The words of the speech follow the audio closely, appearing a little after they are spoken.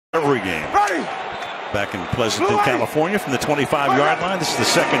Every game. Back in Pleasanton, California from the 25-yard line. This is the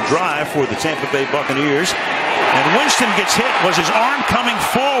second drive for the Tampa Bay Buccaneers. And Winston gets hit. Was his arm coming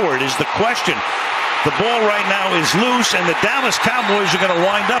forward is the question. The ball right now is loose, and the Dallas Cowboys are going to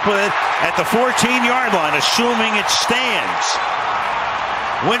wind up with it at the 14-yard line, assuming it stands.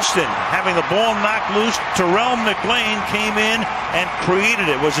 Winston having the ball knocked loose. Terrell McClain came in and created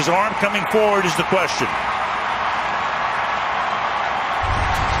it. Was his arm coming forward is the question.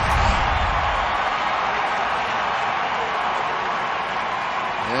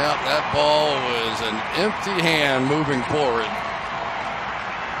 Yeah, that ball was an empty hand moving forward.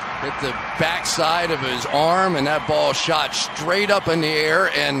 Hit the backside of his arm, and that ball shot straight up in the air.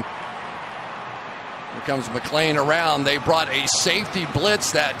 And here comes McClain around. They brought a safety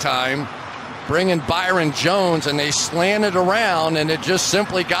blitz that time, bringing Byron Jones, and they slanted around, and it just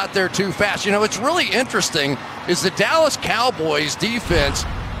simply got there too fast. You know, what's really interesting is the Dallas Cowboys defense,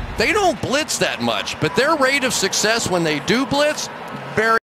 they don't blitz that much, but their rate of success when they do blitz, very